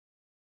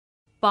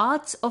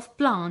parts of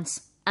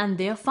plants and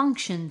their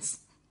functions.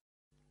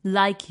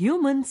 Like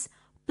humans,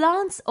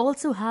 plants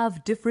also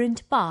have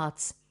different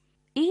parts.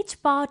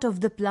 Each part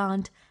of the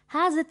plant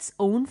has its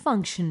own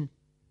function.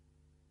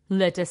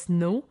 Let us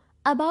know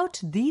about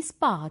these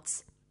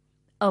parts.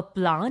 A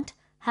plant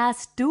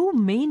has two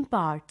main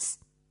parts: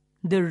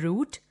 the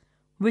root,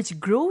 which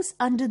grows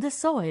under the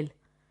soil,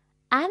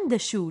 and the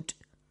shoot,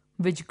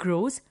 which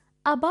grows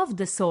above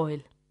the soil.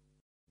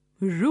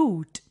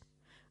 Root.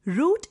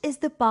 Root is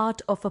the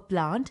part of a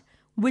plant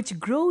which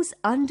grows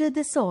under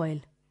the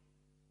soil.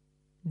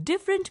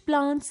 Different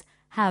plants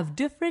have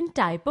different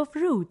type of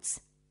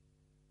roots.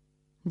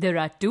 There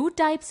are two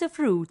types of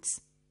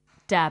roots: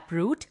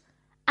 taproot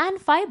and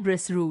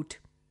fibrous root.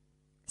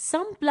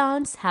 Some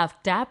plants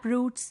have tap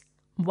roots,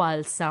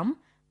 while some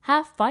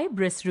have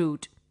fibrous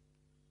root.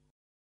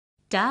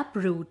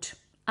 Taproot.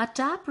 A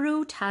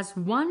taproot has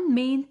one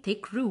main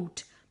thick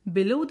root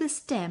below the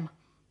stem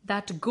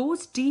that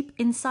goes deep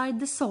inside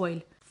the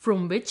soil,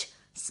 from which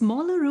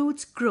smaller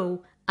roots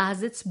grow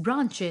as its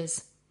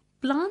branches.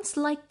 Plants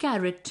like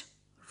carrot,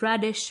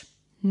 radish,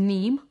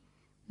 neem,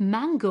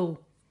 mango,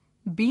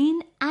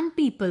 bean and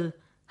peepal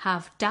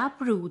have tap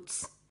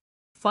roots.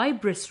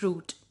 Fibrous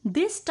root.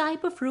 This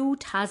type of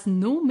root has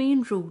no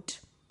main root.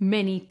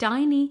 Many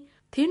tiny,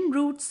 thin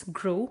roots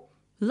grow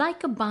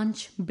like a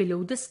bunch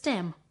below the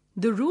stem.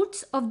 The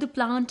roots of the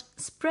plant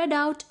spread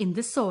out in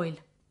the soil.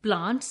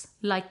 Plants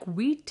like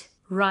wheat,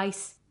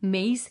 rice,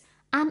 maize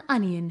and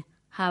onion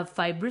have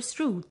fibrous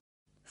roots.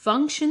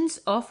 Functions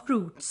of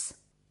roots.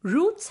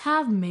 Roots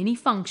have many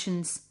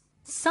functions.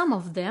 Some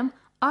of them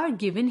are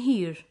given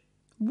here.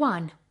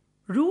 1.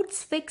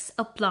 Roots fix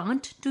a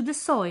plant to the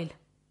soil.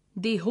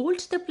 They hold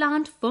the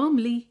plant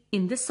firmly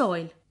in the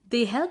soil.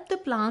 They help the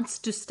plants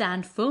to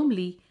stand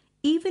firmly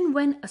even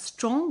when a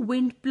strong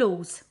wind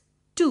blows.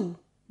 2.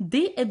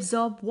 They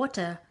absorb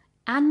water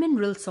and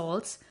mineral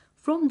salts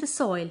from the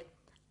soil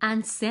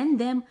and send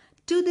them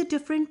to the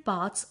different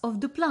parts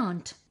of the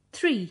plant.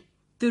 3.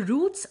 The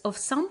roots of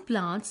some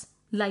plants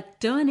like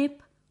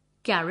turnip,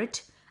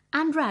 carrot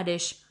and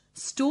radish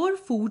store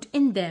food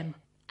in them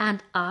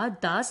and are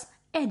thus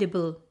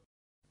edible.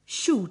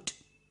 Shoot.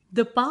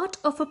 The part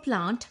of a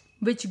plant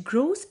which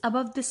grows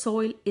above the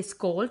soil is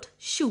called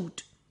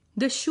shoot.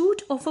 The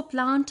shoot of a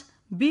plant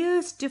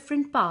bears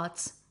different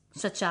parts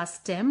such as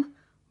stem,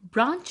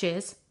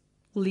 branches,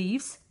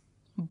 leaves,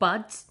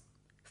 buds,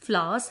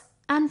 flowers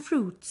and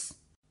fruits.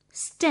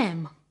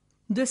 Stem.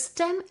 The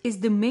stem is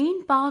the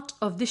main part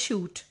of the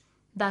shoot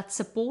that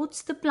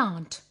supports the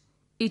plant.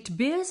 It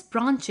bears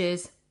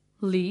branches,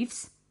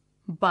 leaves,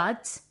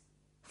 buds,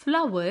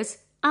 flowers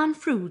and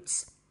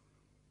fruits.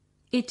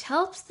 It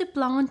helps the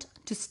plant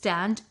to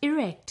stand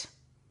erect.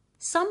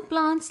 Some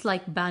plants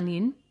like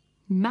banyan,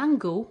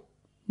 mango,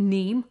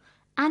 neem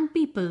and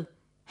peepal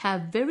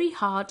have very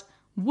hard,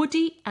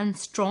 woody and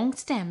strong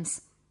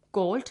stems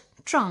called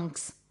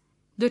trunks.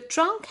 The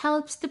trunk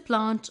helps the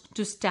plant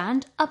to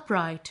stand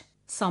upright.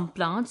 Some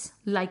plants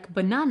like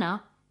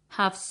banana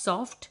have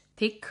soft,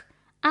 thick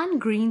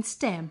and green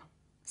stem.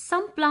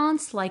 Some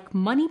plants like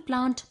money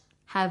plant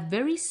have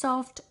very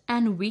soft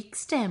and weak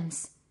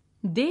stems.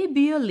 They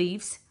bear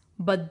leaves,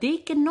 but they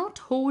cannot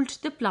hold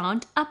the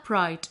plant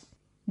upright.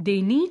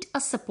 They need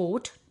a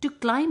support to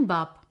climb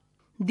up.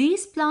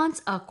 These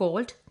plants are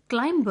called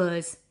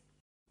climbers.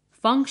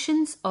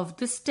 Functions of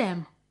the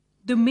stem.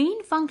 The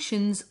main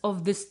functions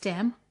of the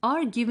stem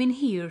are given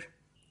here.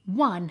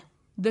 1.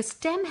 The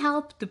stem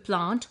helps the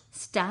plant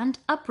stand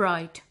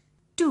upright.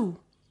 2.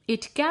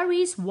 It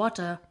carries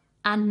water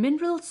and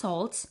mineral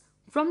salts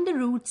from the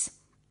roots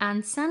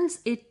and sends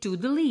it to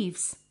the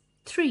leaves.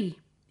 3.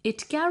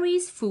 It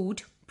carries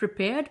food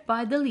prepared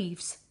by the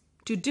leaves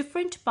to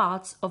different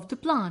parts of the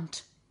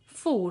plant.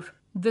 4.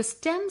 The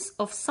stems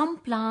of some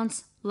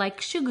plants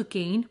like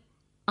sugarcane,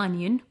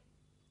 onion,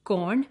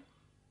 corn,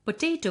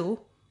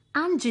 potato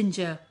and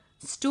ginger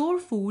store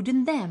food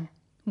in them.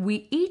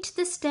 We eat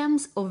the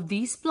stems of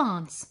these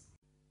plants.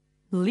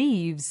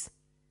 Leaves.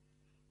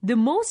 The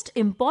most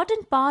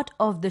important part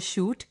of the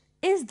shoot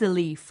is the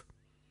leaf.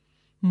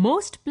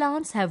 Most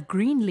plants have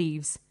green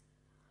leaves.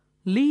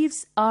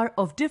 Leaves are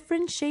of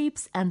different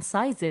shapes and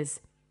sizes.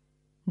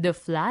 The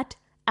flat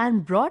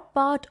and broad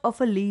part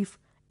of a leaf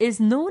is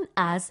known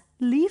as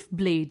leaf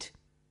blade.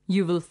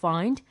 You will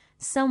find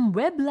some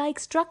web-like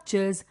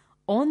structures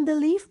on the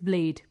leaf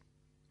blade.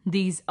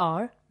 These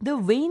are the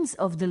veins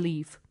of the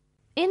leaf.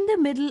 In the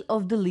middle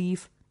of the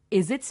leaf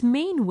is its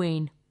main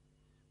vein.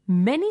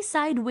 Many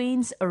side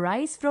veins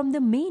arise from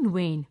the main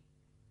vein.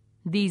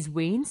 These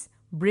veins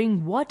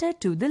bring water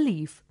to the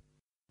leaf.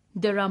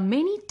 There are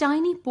many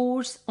tiny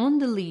pores on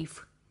the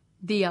leaf.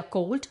 They are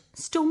called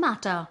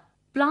stomata.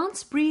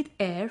 Plants breathe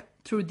air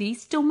through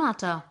these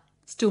stomata.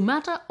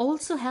 Stomata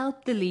also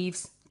help the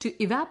leaves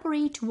to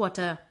evaporate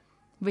water,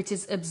 which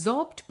is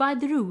absorbed by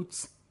the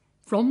roots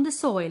from the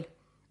soil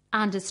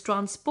and is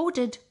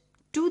transported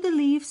to the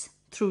leaves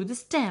through the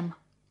stem.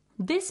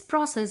 This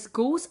process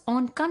goes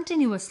on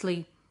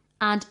continuously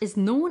and is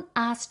known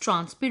as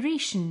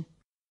transpiration.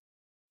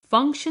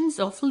 Functions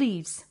of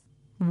leaves.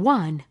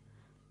 1.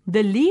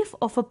 The leaf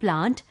of a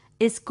plant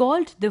is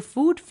called the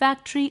food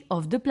factory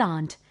of the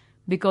plant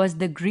because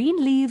the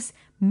green leaves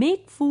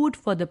make food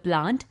for the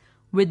plant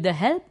with the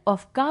help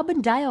of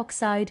carbon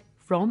dioxide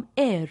from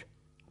air,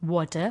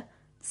 water,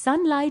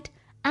 sunlight,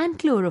 and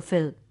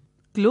chlorophyll.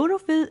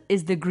 Chlorophyll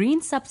is the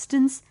green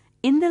substance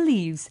in the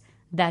leaves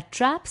that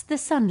traps the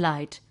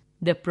sunlight,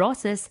 the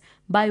process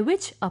by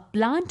which a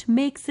plant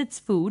makes its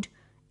food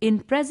in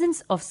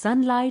presence of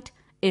sunlight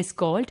is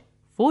called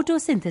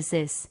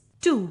photosynthesis.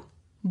 2.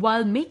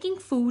 While making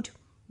food,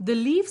 the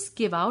leaves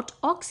give out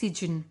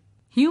oxygen.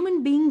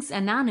 Human beings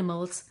and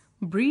animals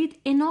breathe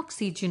in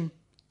oxygen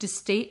to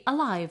stay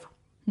alive.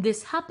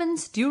 This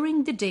happens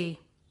during the day.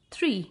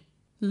 3.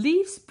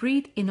 Leaves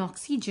breathe in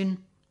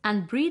oxygen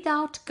and breathe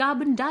out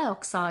carbon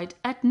dioxide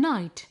at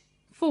night.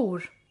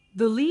 4.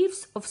 The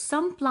leaves of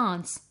some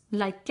plants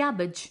like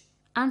cabbage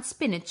and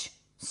spinach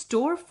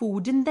store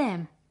food in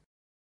them.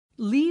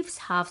 Leaves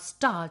have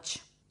starch.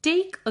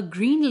 Take a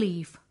green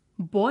leaf,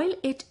 boil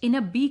it in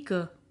a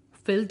beaker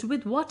filled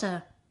with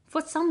water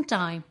for some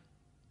time.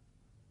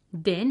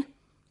 Then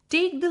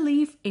take the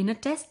leaf in a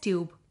test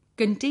tube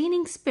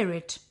containing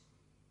spirit.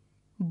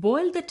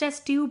 Boil the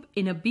test tube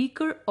in a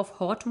beaker of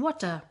hot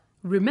water.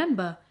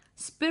 Remember,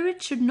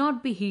 spirit should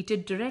not be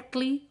heated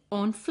directly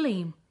on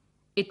flame.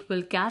 It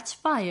will catch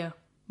fire.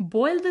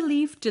 Boil the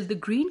leaf till the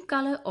green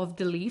color of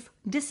the leaf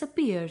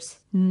disappears.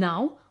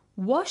 Now,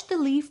 wash the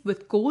leaf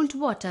with cold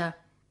water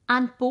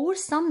and pour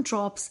some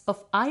drops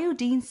of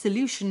iodine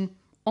solution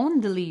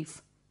on the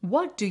leaf.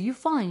 What do you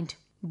find?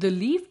 The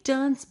leaf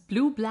turns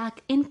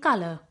blue-black in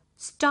color.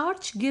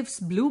 Starch gives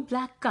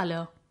blue-black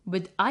color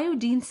with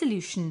iodine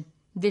solution.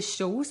 This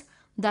shows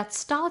that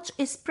starch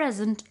is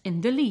present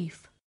in the leaf.